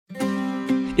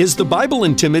Is the Bible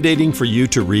intimidating for you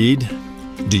to read?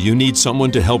 Do you need someone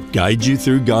to help guide you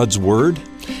through God's Word?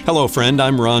 Hello, friend.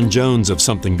 I'm Ron Jones of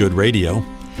Something Good Radio.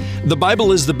 The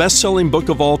Bible is the best-selling book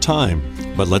of all time,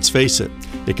 but let's face it,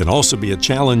 it can also be a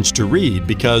challenge to read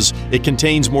because it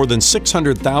contains more than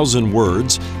 600,000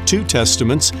 words, 2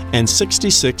 testaments, and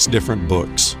 66 different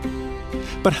books.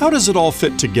 But how does it all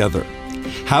fit together?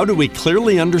 How do we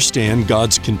clearly understand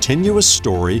God's continuous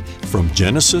story from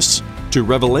Genesis to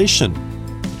Revelation?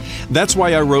 That's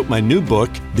why I wrote my new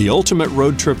book, The Ultimate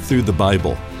Road Trip Through the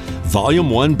Bible. Volume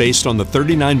 1, based on the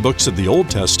 39 books of the Old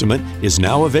Testament, is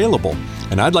now available,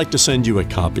 and I'd like to send you a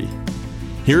copy.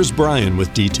 Here's Brian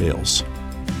with details.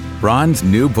 Ron's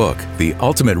new book, The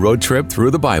Ultimate Road Trip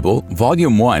Through the Bible,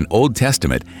 Volume 1, Old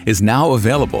Testament, is now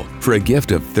available. For a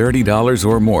gift of $30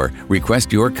 or more,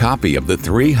 request your copy of the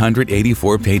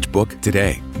 384-page book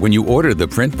today. When you order the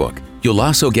print book, you'll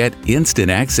also get instant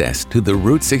access to the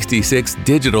Route 66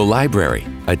 Digital Library,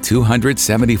 a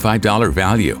 $275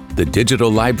 value. The digital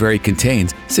library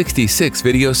contains 66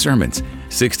 video sermons,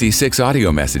 66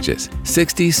 audio messages,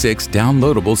 66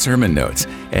 downloadable sermon notes,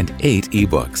 and 8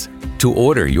 ebooks. To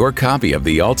order your copy of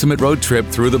The Ultimate Road Trip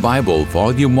Through the Bible,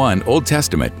 Volume 1, Old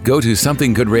Testament, go to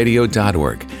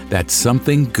somethinggoodradio.org. That's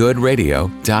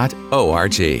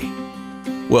somethinggoodradio.org.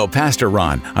 Well, Pastor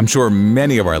Ron, I'm sure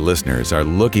many of our listeners are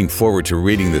looking forward to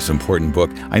reading this important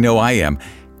book. I know I am.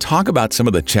 Talk about some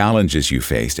of the challenges you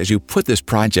faced as you put this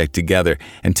project together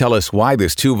and tell us why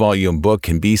this 2-volume book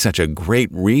can be such a great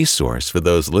resource for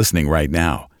those listening right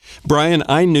now. Brian,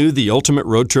 I knew The Ultimate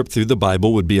Road Trip Through the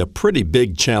Bible would be a pretty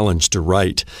big challenge to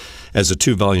write as a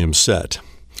 2-volume set.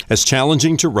 As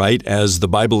challenging to write as the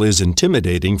Bible is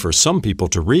intimidating for some people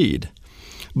to read.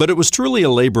 But it was truly a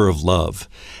labor of love,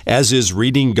 as is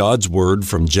reading God's Word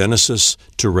from Genesis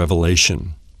to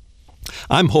Revelation.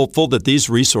 I'm hopeful that these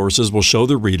resources will show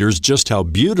the readers just how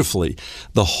beautifully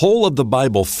the whole of the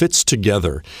Bible fits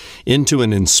together into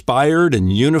an inspired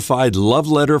and unified love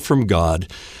letter from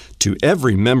God to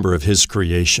every member of His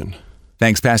creation.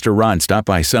 Thanks, Pastor Ron. Stop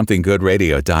by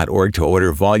somethinggoodradio.org to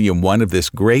order Volume 1 of this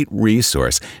great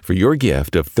resource for your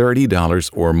gift of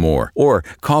 $30 or more. Or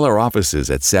call our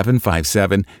offices at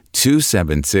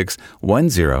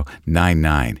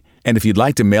 757-276-1099. And if you'd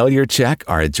like to mail your check,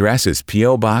 our address is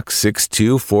P.O. Box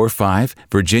 6245,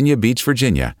 Virginia Beach,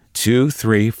 Virginia,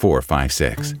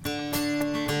 23456.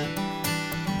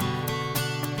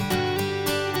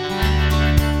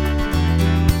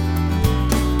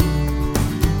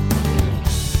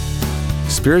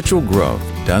 Spiritual growth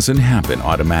doesn't happen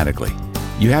automatically.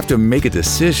 You have to make a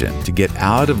decision to get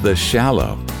out of the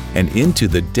shallow and into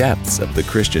the depths of the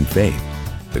Christian faith.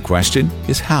 The question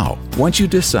is how. Once you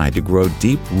decide to grow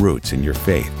deep roots in your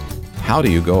faith, how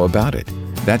do you go about it?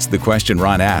 That's the question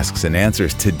Ron asks and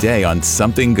answers today on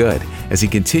Something Good as he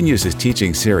continues his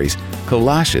teaching series,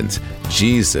 Colossians,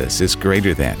 Jesus is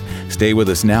Greater Than. Stay with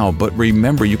us now, but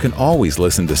remember you can always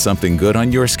listen to Something Good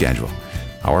on your schedule.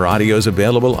 Our audio is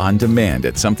available on demand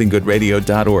at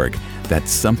somethinggoodradio.org.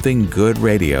 That's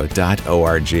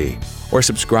somethinggoodradio.org. Or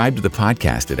subscribe to the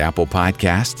podcast at Apple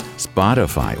Podcasts,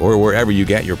 Spotify, or wherever you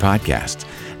get your podcasts.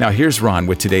 Now here's Ron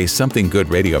with today's Something Good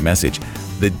Radio message,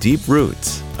 The Deep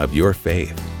Roots of Your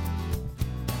Faith.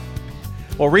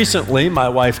 Well, recently, my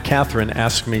wife Catherine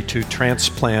asked me to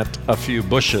transplant a few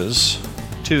bushes,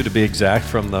 2 to be exact,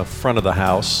 from the front of the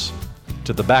house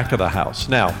to the back of the house.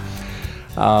 Now,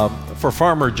 for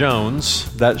Farmer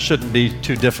Jones, that shouldn't be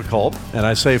too difficult. And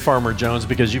I say Farmer Jones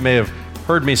because you may have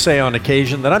heard me say on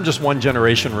occasion that I'm just one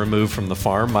generation removed from the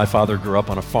farm. My father grew up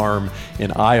on a farm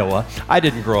in Iowa. I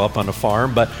didn't grow up on a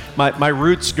farm, but my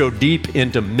roots go deep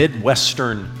into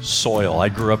Midwestern soil. I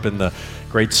grew up in the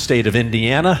great state of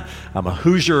Indiana. I'm a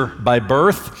Hoosier by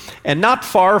birth. And not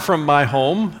far from my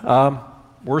home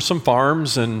were some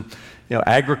farms and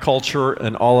agriculture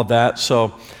and all of that.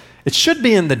 So it should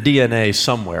be in the DNA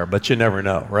somewhere, but you never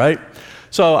know, right?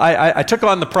 So I took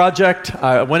on the project.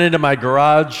 I went into my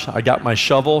garage. I got my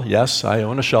shovel. Yes, I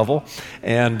own a shovel.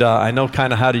 And I know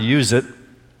kind of how to use it.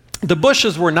 The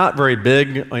bushes were not very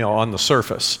big, on the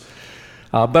surface.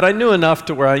 But I knew enough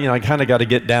to where I kind of got to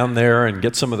get down there and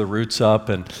get some of the roots up.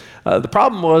 And the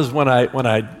problem was when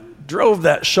I drove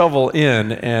that shovel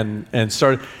in and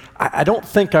started, I don't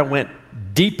think I went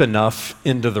deep enough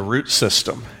into the root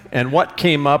system. And what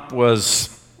came up was,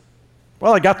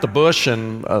 I got the bush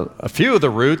and a few of the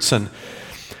roots and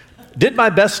did my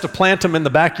best to plant them in the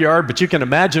backyard, but you can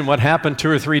imagine what happened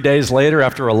 2 or 3 days later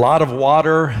after a lot of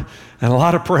water and a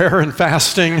lot of prayer and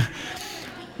fasting.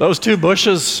 Those 2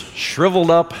 bushes shriveled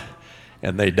up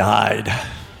and they died.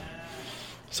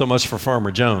 So much for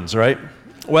Farmer Jones, right?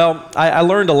 Well, I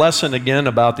learned a lesson again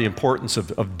about the importance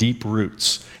of deep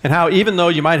roots and how even though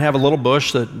you might have a little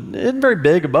bush that isn't very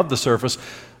big above the surface,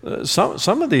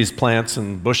 some of these plants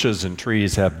and bushes and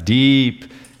trees have deep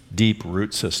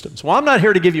root systems. Well, I'm not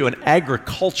here to give you an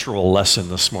agricultural lesson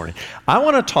this morning. I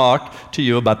want to talk to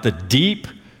you about the deep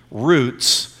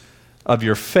roots of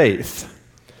your faith.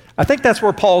 I think that's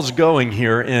where Paul's going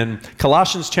here in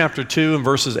Colossians chapter 2 and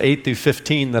verses 8 through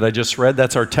 15 that I just read.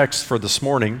 That's our text for this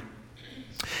morning.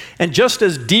 And just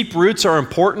as deep roots are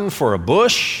important for a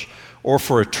bush or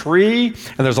for a tree,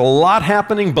 and there's a lot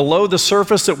happening below the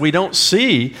surface that we don't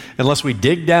see unless we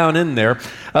dig down in there,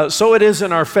 so it is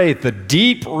in our faith. The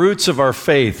deep roots of our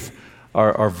faith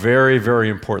are very, very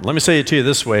important. Let me say it to you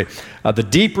this way. The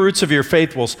deep roots of your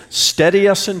faith will steady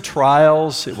us in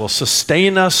trials. It will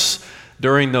sustain us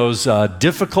during those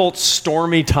difficult,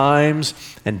 stormy times.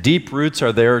 And deep roots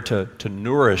are there to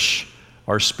nourish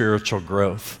our spiritual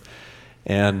growth.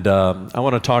 And I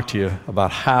want to talk to you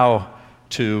about how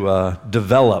to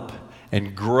develop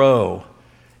and grow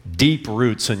deep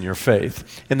roots in your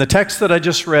faith. In the text that I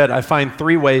just read, I find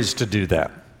 3 ways to do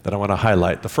that I want to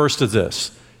highlight. The first is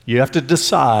this. You have to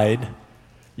decide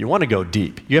you want to go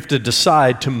deep. You have to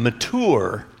decide to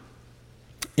mature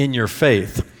in your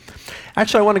faith.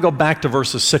 Actually, I want to go back to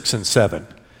verses 6 and 7.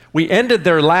 We ended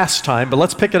there last time, but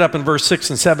let's pick it up in verse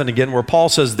 6 and 7 again, where Paul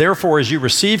says, "Therefore, as you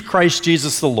receive Christ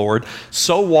Jesus the Lord,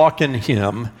 so walk in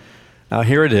him." Now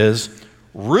here it is,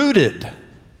 rooted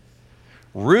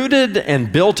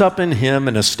and built up in him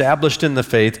and established in the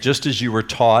faith, just as you were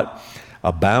taught,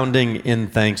 abounding in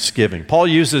thanksgiving. Paul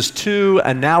uses 2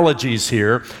 analogies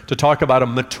here to talk about a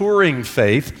maturing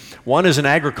faith. One is an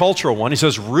agricultural one. He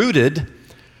says rooted.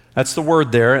 That's the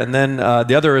word there. And then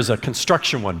the other is a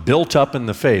construction one, built up in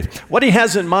the faith. What he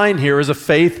has in mind here is a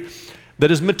faith that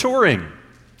is maturing,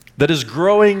 that is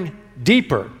growing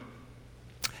deeper.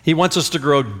 He wants us to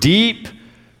grow deep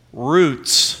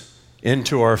roots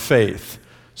into our faith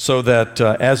so that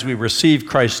as we receive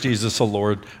Christ Jesus the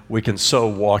Lord, we can so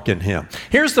walk in him.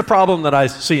 Here's the problem that I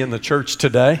see in the church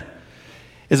today,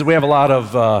 is that we have a lot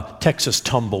of Texas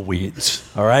tumbleweeds,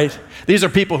 all right? These are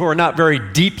people who are not very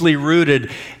deeply rooted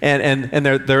and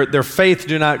their faith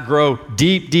do not grow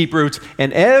deep roots.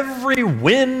 And every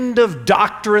wind of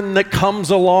doctrine that comes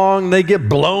along, they get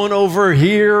blown over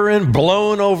here and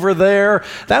blown over there.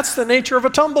 That's the nature of a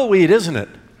tumbleweed, isn't it?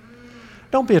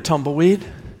 Don't be a tumbleweed.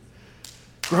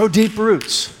 Grow deep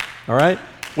roots, all right?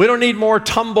 We don't need more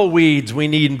tumbleweeds. We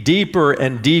need deeper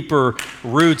and deeper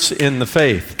roots in the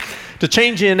faith. To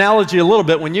change the analogy a little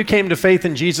bit, when you came to faith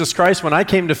in Jesus Christ, when I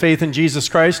came to faith in Jesus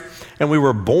Christ, and we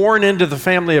were born into the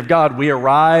family of God, we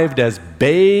arrived as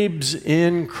babes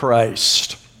in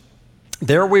Christ.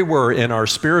 There we were in our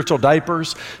spiritual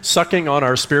diapers, sucking on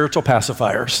our spiritual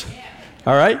pacifiers.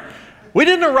 All right? We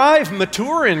didn't arrive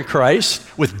mature in Christ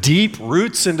with deep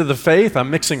roots into the faith. I'm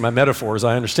mixing my metaphors,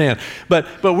 I understand. But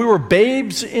we were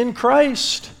babes in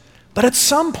Christ. But at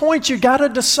some point, you got to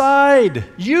decide.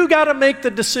 You got to make the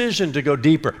decision to go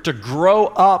deeper, to grow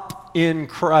up in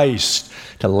Christ,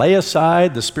 to lay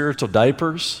aside the spiritual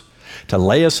diapers, to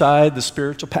lay aside the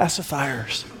spiritual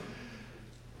pacifiers.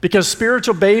 Because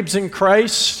spiritual babes in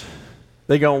Christ,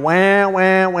 they go wah,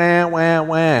 wah, wah, wah,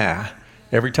 wah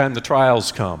every time the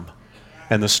trials come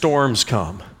and the storms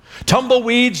come.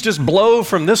 Tumbleweeds just blow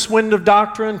from this wind of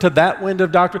doctrine to that wind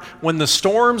of doctrine. When the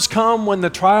storms come, when the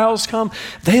trials come,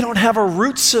 they don't have a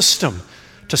root system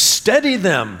to steady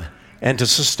them and to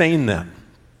sustain them.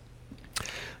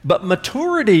 But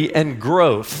maturity and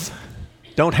growth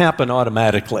don't happen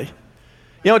automatically.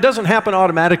 You know, it doesn't happen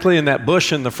automatically in that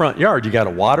bush in the front yard. You got to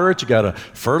water it, you got to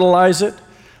fertilize it.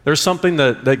 There's something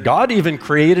that God even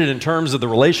created in terms of the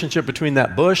relationship between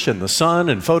that bush and the sun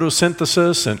and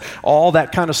photosynthesis and all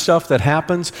that kind of stuff that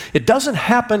happens. It doesn't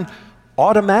happen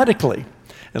automatically.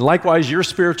 And likewise, your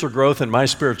spiritual growth and my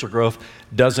spiritual growth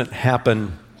doesn't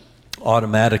happen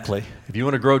automatically. If you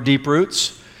want to grow deep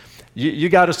roots, you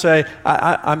got to say,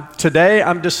 today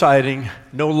I'm deciding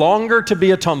no longer to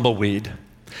be a tumbleweed,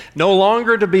 no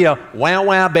longer to be a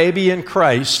wah-wah baby in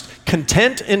Christ,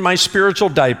 content in my spiritual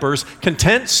diapers,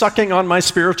 content sucking on my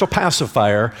spiritual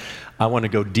pacifier. I want to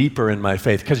go deeper in my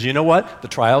faith. Because you know what? The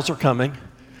trials are coming.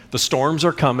 The storms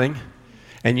are coming.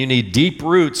 And you need deep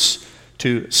roots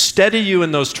to steady you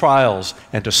in those trials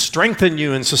and to strengthen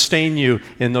you and sustain you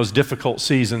in those difficult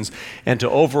seasons and to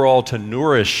overall to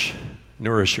nourish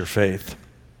your faith.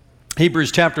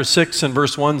 Hebrews chapter 6 and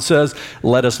verse 1 says,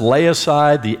 "Let us lay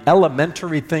aside the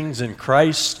elementary things in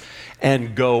Christ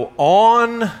and go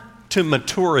on to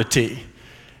maturity."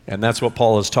 And that's what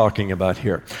Paul is talking about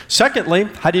here. Secondly,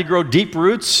 how do you grow deep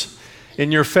roots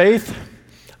in your faith?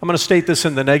 I'm going to state this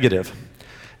in the negative.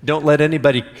 Don't let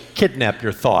anybody kidnap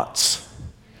your thoughts.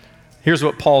 Here's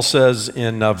what Paul says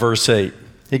in verse 8.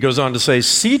 He goes on to say,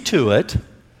 see to it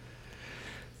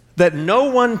that no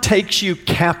one takes you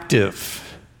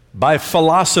captive by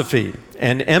philosophy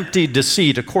and empty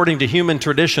deceit, according to human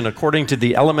tradition, according to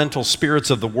the elemental spirits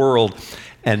of the world,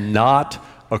 and not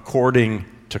according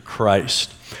to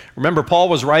Christ. Remember, Paul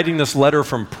was writing this letter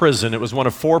from prison. It was one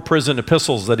of 4 prison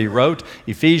epistles that he wrote: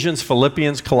 Ephesians,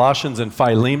 Philippians, Colossians, and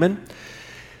Philemon.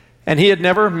 And he had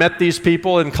never met these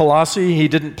people in Colossae. He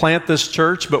didn't plant this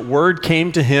church, but word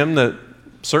came to him that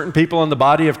certain people in the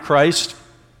body of Christ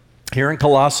here in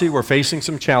Colossae were facing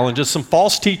some challenges. Some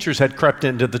false teachers had crept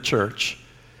into the church,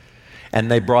 and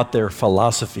they brought their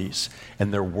philosophies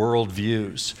and their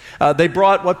worldviews. They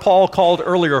brought what Paul called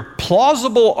earlier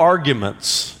plausible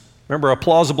arguments. Remember, a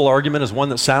plausible argument is one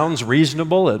that sounds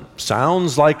reasonable. It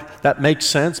sounds like that makes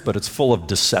sense, but it's full of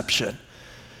deception.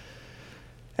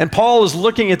 And Paul is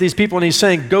looking at these people and he's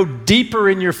saying, go deeper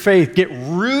in your faith, get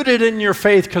rooted in your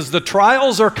faith, because the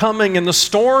trials are coming and the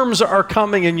storms are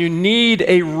coming, and you need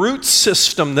a root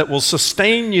system that will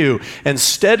sustain you and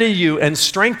steady you and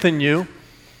strengthen you.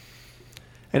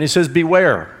 And he says,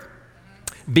 beware.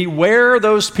 Beware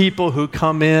those people who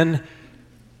come in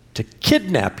to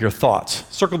kidnap your thoughts.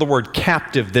 Circle the word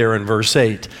captive there in verse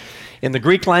 8. In the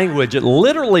Greek language, it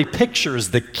literally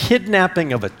pictures the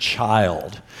kidnapping of a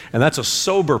child. And that's a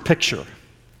sober picture.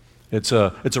 It's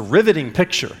a riveting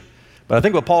picture. But I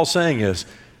think what Paul's saying is,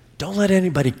 don't let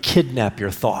anybody kidnap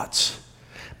your thoughts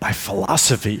by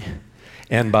philosophy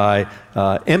and by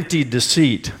empty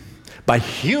deceit, by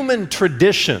human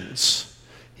traditions.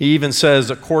 He even says,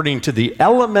 according to the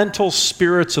elemental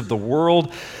spirits of the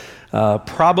world,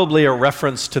 probably a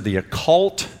reference to the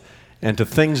occult and to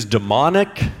things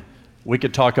demonic. We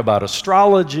could talk about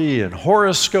astrology and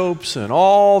horoscopes and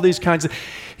all these kinds of...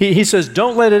 He says,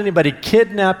 don't let anybody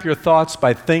kidnap your thoughts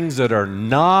by things that are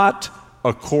not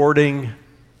according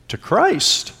to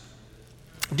Christ.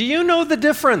 Do you know the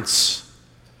difference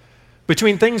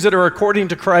between things that are according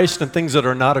to Christ and things that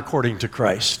are not according to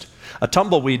Christ? A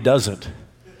tumbleweed doesn't.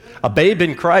 A babe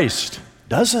in Christ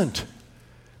doesn't.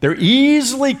 They're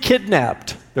easily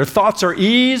kidnapped. Their thoughts are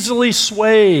easily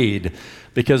swayed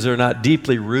because they're not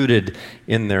deeply rooted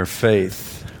in their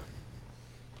faith.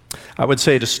 I would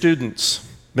say to students,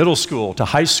 middle school, to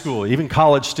high school, even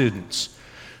college students,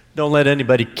 don't let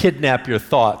anybody kidnap your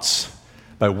thoughts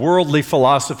by worldly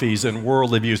philosophies and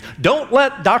worldly views. Don't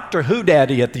let Dr. Who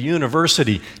Daddy at the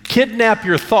university kidnap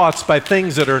your thoughts by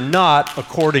things that are not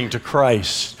according to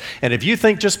Christ. And if you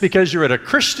think just because you're at a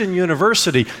Christian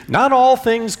university, not all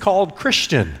things called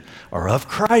Christian are of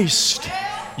Christ.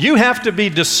 You have to be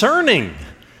discerning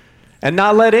and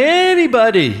not let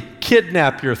anybody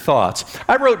kidnap your thoughts.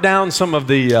 I wrote down some of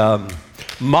the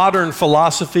modern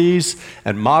philosophies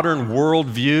and modern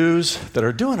worldviews that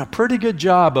are doing a pretty good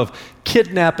job of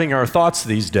kidnapping our thoughts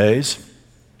these days,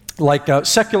 like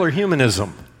secular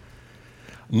humanism,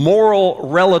 moral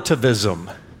relativism.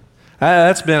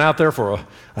 That's been out there for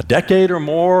a decade or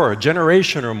more, or a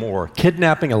generation or more,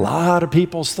 kidnapping a lot of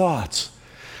people's thoughts.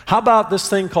 How about this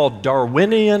thing called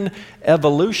Darwinian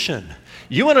evolution?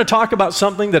 You want to talk about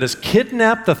something that has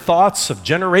kidnapped the thoughts of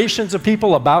generations of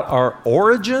people about our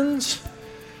origins?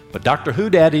 But Dr. Who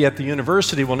Daddy at the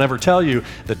university will never tell you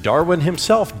that Darwin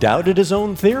himself doubted his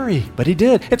own theory, but he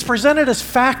did. It's presented as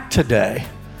fact today,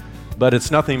 but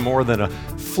it's nothing more than a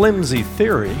flimsy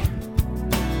theory.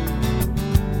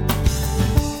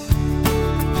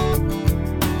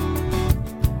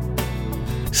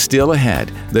 Still ahead,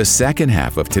 the second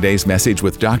half of today's message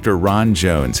with Dr. Ron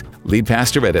Jones, lead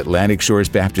pastor at Atlantic Shores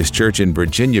Baptist Church in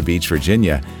Virginia Beach,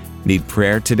 Virginia. Need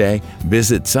prayer today?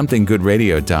 Visit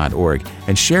somethinggoodradio.org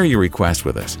and share your request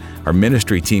with us. Our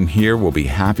ministry team here will be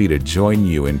happy to join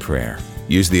you in prayer.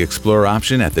 Use the Explore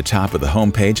option at the top of the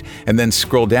homepage and then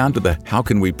scroll down to the How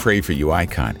Can We Pray For You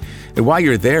icon. And while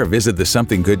you're there, visit the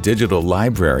Something Good Digital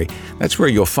Library. That's where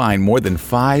you'll find more than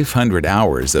 500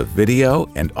 hours of video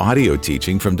and audio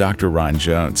teaching from Dr. Ron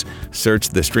Jones. Search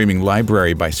the streaming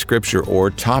library by scripture or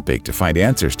topic to find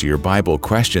answers to your Bible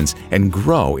questions and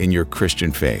grow in your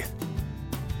Christian faith.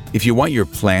 If you want your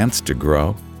plants to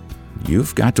grow,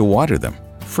 you've got to water them,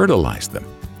 fertilize them,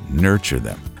 nurture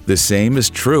them. The same is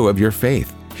true of your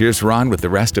faith. Here's Ron with the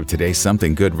rest of today's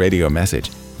Something Good radio message,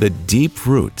 the deep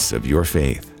roots of your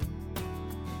faith.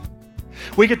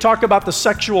 We could talk about the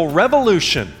sexual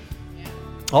revolution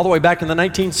all the way back in the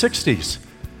 1960s.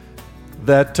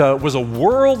 that was a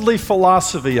worldly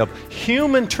philosophy of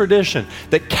human tradition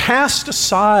that cast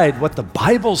aside what the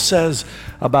Bible says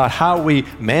about how we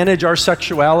manage our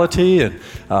sexuality and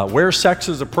where sex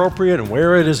is appropriate and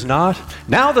where it is not.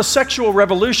 Now the sexual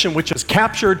revolution, which has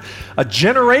captured a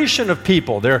generation of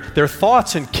people, their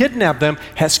thoughts, and kidnapped them,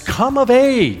 has come of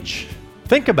age.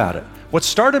 Think about it. What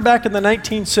started back in the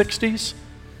 1960s,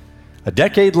 a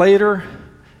decade later,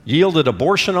 yielded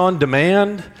abortion on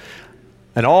demand.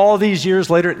 And all these years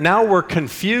later, now we're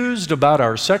confused about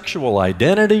our sexual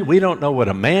identity. We don't know what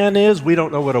a man is. We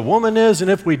don't know what a woman is. And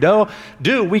if we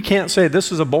do, we can't say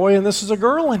this is a boy and this is a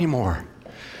girl anymore.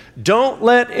 Don't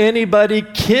let anybody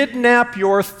kidnap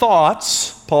your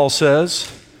thoughts, Paul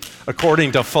says,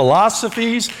 according to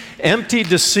philosophies, empty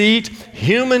deceit,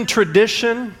 human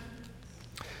tradition,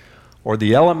 or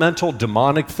the elemental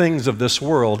demonic things of this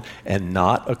world, and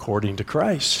not according to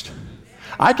Christ.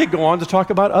 I could go on to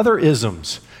talk about other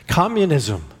isms,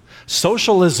 communism,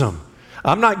 socialism.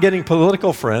 I'm not getting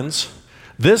political, friends.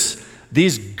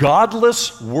 These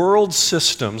godless world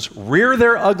systems rear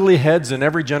their ugly heads in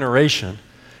every generation.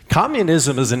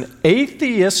 Communism is an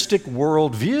atheistic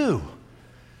worldview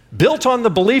built on the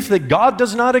belief that God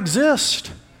does not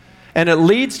exist, and it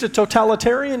leads to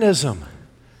totalitarianism.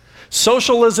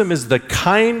 Socialism is the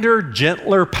kinder,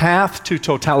 gentler path to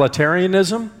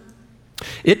totalitarianism.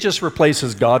 It just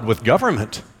replaces God with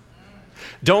government.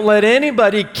 Don't let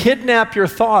anybody kidnap your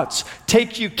thoughts,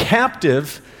 take you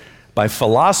captive by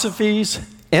philosophies,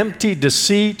 empty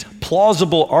deceit,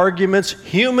 plausible arguments,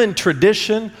 human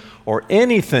tradition, or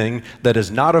anything that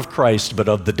is not of Christ but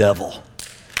of the devil.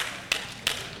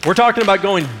 We're talking about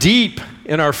going deep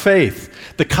in our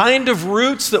faith, the kind of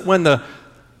roots that when the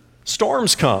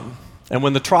storms come and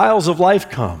when the trials of life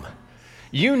come,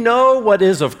 you know what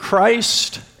is of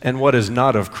Christ and what is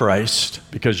not of Christ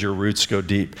because your roots go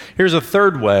deep. Here's a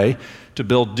third way to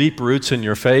build deep roots in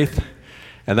your faith,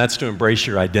 and that's to embrace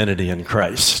your identity in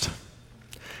Christ.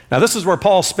 Now, this is where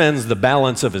Paul spends the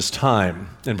balance of his time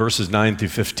in verses 9 through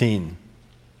 15,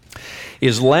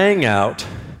 is laying out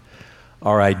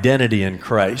our identity in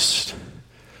Christ,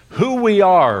 who we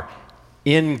are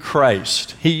in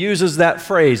Christ. He uses that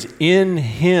phrase, in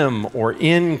Him or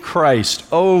in Christ,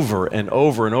 over and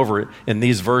over and over in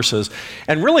these verses,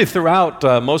 and really throughout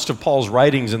most of Paul's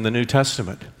writings in the New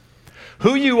Testament.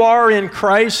 Who you are in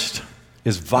Christ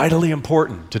is vitally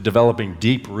important to developing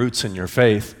deep roots in your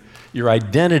faith, your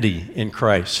identity in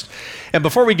Christ. And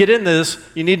before we get into this,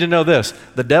 you need to know this: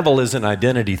 the devil is an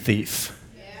identity thief.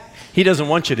 He doesn't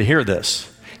want you to hear this.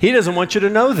 He doesn't want you to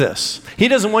know this. He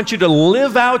doesn't want you to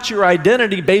live out your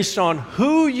identity based on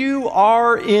who you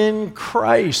are in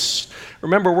Christ.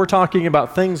 Remember, we're talking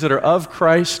about things that are of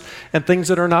Christ and things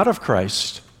that are not of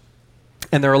Christ.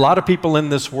 And there are a lot of people in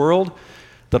this world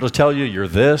that'll tell you you're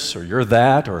this or you're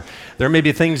that, or there may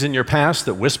be things in your past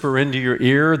that whisper into your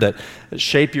ear that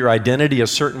shape your identity a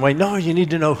certain way. No, you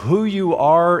need to know who you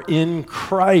are in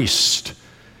Christ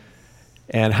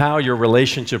and how your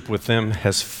relationship with Him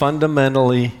has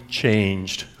fundamentally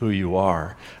changed who you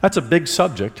are. That's a big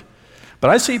subject, but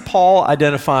I see Paul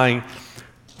identifying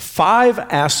 5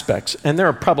 aspects, and there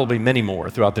are probably many more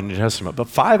throughout the New Testament, but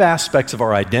 5 aspects of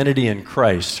our identity in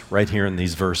Christ right here in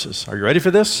these verses. Are you ready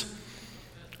for this?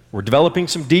 We're developing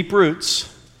some deep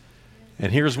roots,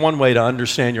 and here's one way to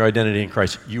understand your identity in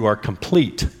Christ. You are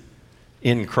complete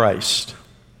in Christ.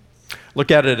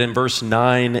 Look at it in verse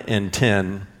 9 and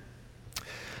 10.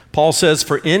 Paul says,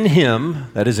 "For in Him,"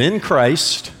 that is in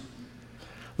Christ,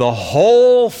 "the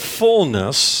whole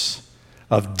fullness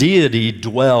of deity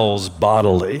dwells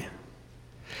bodily.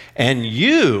 And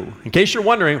you," in case you're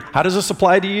wondering, how does this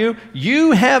apply to you?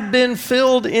 "You have been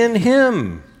filled in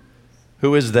Him,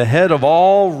 who is the head of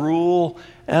all rule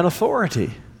and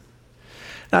authority."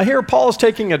 Now here Paul is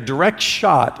taking a direct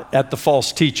shot at the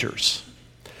false teachers.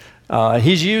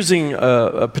 He's using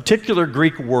a particular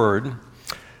Greek word,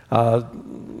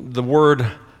 the word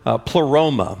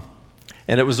pleroma.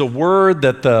 And it was a word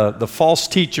that the false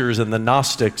teachers and the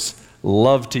Gnostics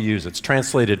loved to use. It's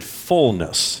translated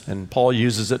fullness, and Paul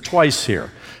uses it twice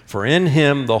here. "For in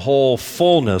Him the whole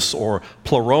fullness," or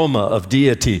pleroma, "of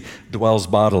deity dwells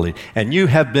bodily. And you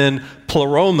have been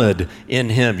pleromaed in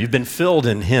Him." You've been filled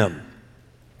in Him.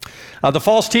 The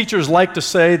false teachers like to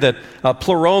say that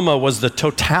pleroma was the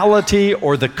totality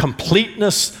or the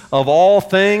completeness of all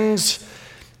things.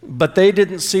 but they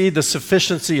didn't see the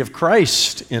sufficiency of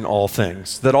Christ in all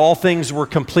things, that all things were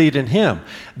complete in him.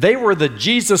 They were the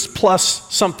Jesus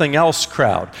plus something else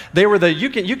crowd. They were the, you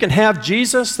can have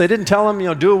Jesus. They didn't tell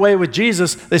them, do away with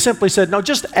Jesus. They simply said, no,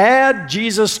 just add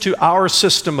Jesus to our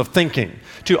system of thinking,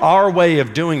 to our way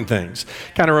of doing things.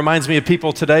 Kind of reminds me of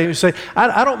people today who say,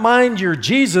 I don't mind your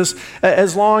Jesus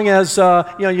as long as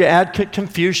you add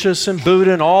Confucius and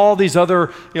Buddha and all these other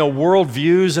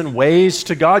worldviews and ways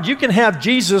to God. You can have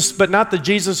Jesus, but not the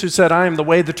Jesus who said, I am the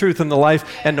way, the truth, and the life,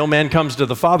 and no man comes to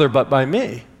the Father but by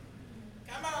me.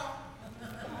 Come on.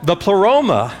 The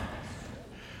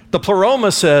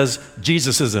Pleroma says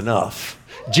Jesus is enough.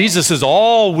 Jesus is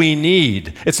all we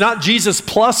need. It's not Jesus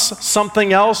plus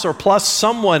something else or plus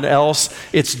someone else.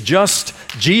 It's just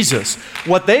Jesus.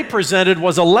 What they presented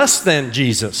was a less than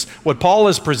Jesus. What Paul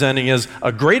is presenting is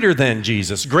a greater than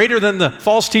Jesus, greater than the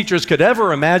false teachers could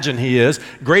ever imagine he is,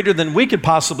 greater than we could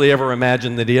possibly ever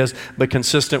imagine that he is, but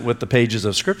consistent with the pages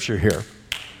of Scripture here.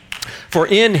 For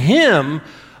in him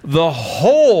the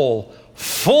whole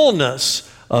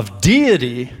fullness of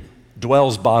deity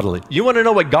dwells bodily. You want to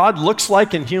know what God looks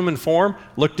like in human form?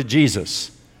 Look to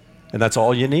Jesus. And that's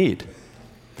all you need.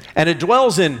 And it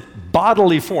dwells in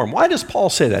bodily form. Why does Paul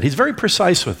say that? He's very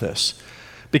precise with this.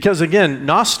 Because again,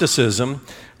 Gnosticism,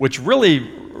 which really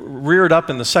reared up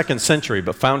in the 2nd century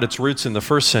but found its roots in the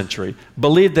 1st century,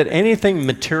 believed that anything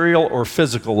material or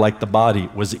physical like the body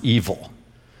was evil.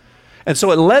 And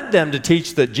so it led them to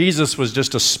teach that Jesus was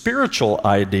just a spiritual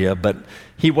idea, but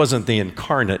he wasn't the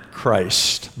incarnate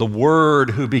Christ, the Word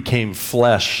who became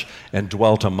flesh and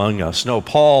dwelt among us. No,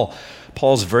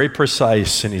 Paul's very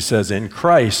precise, and he says, in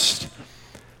Christ,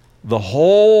 the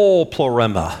whole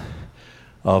pleroma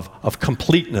of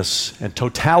completeness and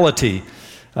totality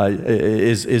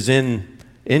is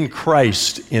in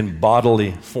Christ in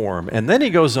bodily form. And then he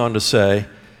goes on to say,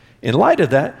 in light of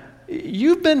that,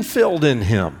 you've been filled in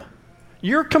him.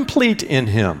 You're complete in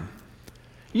him.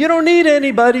 You don't need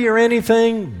anybody or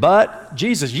anything but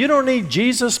Jesus. You don't need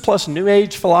Jesus plus New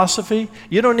Age philosophy.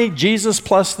 You don't need Jesus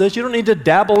plus this. You don't need to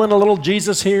dabble in a little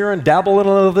Jesus here and dabble in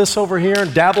a little this over here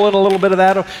and dabble in a little bit of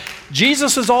that.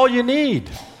 Jesus is all you need.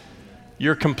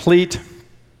 You're complete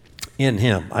in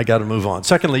him. I got to move on.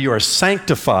 Secondly, you are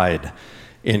sanctified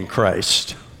in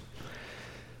Christ.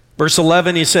 Verse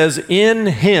 11, he says, in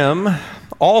him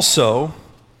also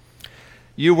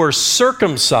you were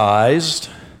circumcised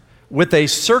with a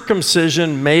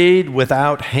circumcision made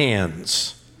without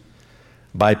hands,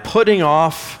 by putting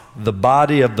off the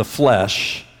body of the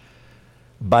flesh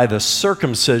by the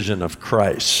circumcision of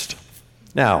Christ.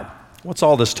 Now, what's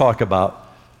all this talk about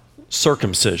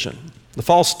circumcision? The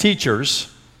false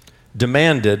teachers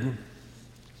demanded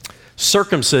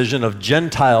circumcision of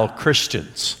Gentile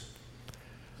Christians.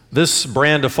 This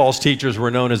brand of false teachers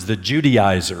were known as the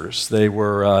Judaizers. They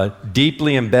were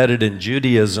deeply embedded in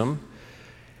Judaism,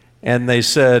 and they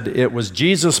said it was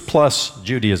Jesus plus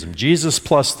Judaism, Jesus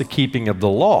plus the keeping of the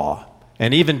law,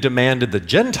 and even demanded that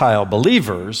Gentile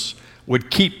believers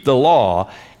would keep the law,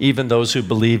 even those who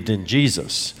believed in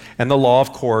Jesus. And the law,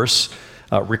 of course,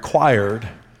 required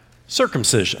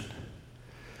circumcision.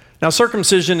 Now,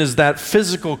 circumcision is that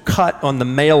physical cut on the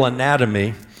male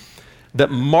anatomy that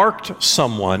marked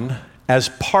someone as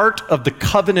part of the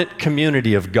covenant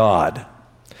community of God.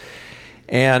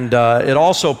 And it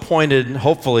also pointed,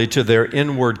 hopefully, to their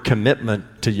inward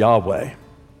commitment to Yahweh.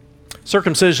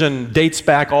 Circumcision dates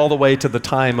back all the way to the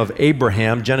time of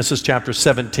Abraham. Genesis chapter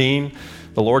 17,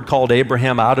 the Lord called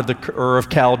Abraham out of the Ur of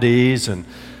Chaldees and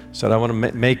said, I want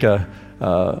to make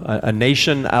a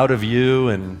nation out of you,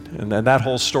 and that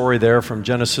whole story there from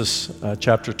Genesis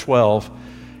chapter 12.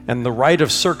 And the rite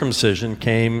of circumcision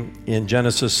came in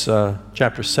Genesis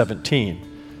chapter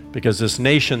 17, because this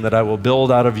nation that I will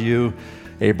build out of you,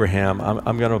 Abraham,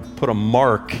 I'm going to put a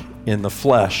mark in the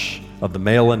flesh of the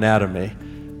male anatomy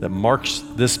that marks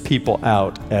this people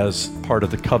out as part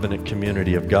of the covenant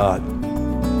community of God.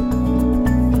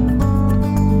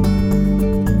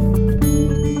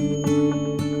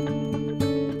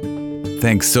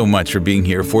 Thanks so much for being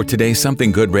here for today's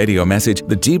Something Good radio message,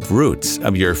 The Deep Roots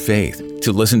of Your Faith.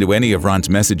 To listen to any of Ron's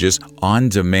messages on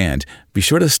demand, be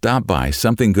sure to stop by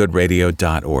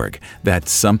somethinggoodradio.org.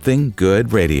 That's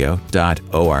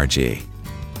somethinggoodradio.org.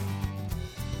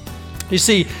 You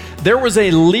see, there was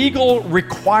a legal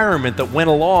requirement that went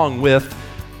along with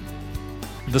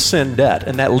the sin debt,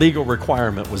 and that legal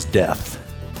requirement was death.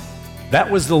 That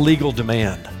was the legal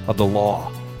demand of the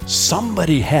law.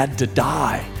 Somebody had to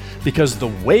die, because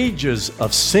the wages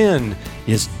of sin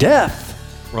is death,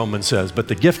 Romans says, but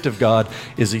the gift of God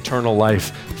is eternal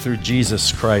life through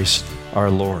Jesus Christ our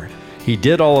Lord. He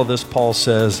did all of this, Paul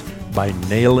says, by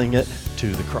nailing it to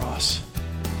the cross.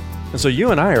 And so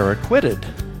you and I are acquitted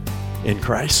in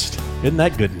Christ. Isn't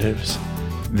that good news?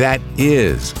 That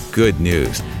is good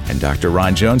news. And Dr.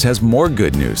 Ron Jones has more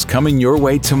good news coming your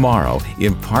way tomorrow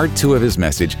in part 2 of his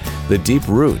message, The Deep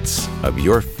Roots of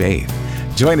Your Faith.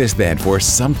 Join us then for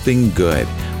Something Good.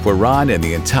 For Ron and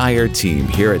the entire team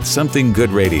here at Something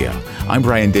Good Radio, I'm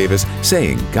Brian Davis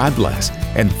saying God bless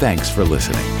and thanks for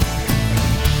listening.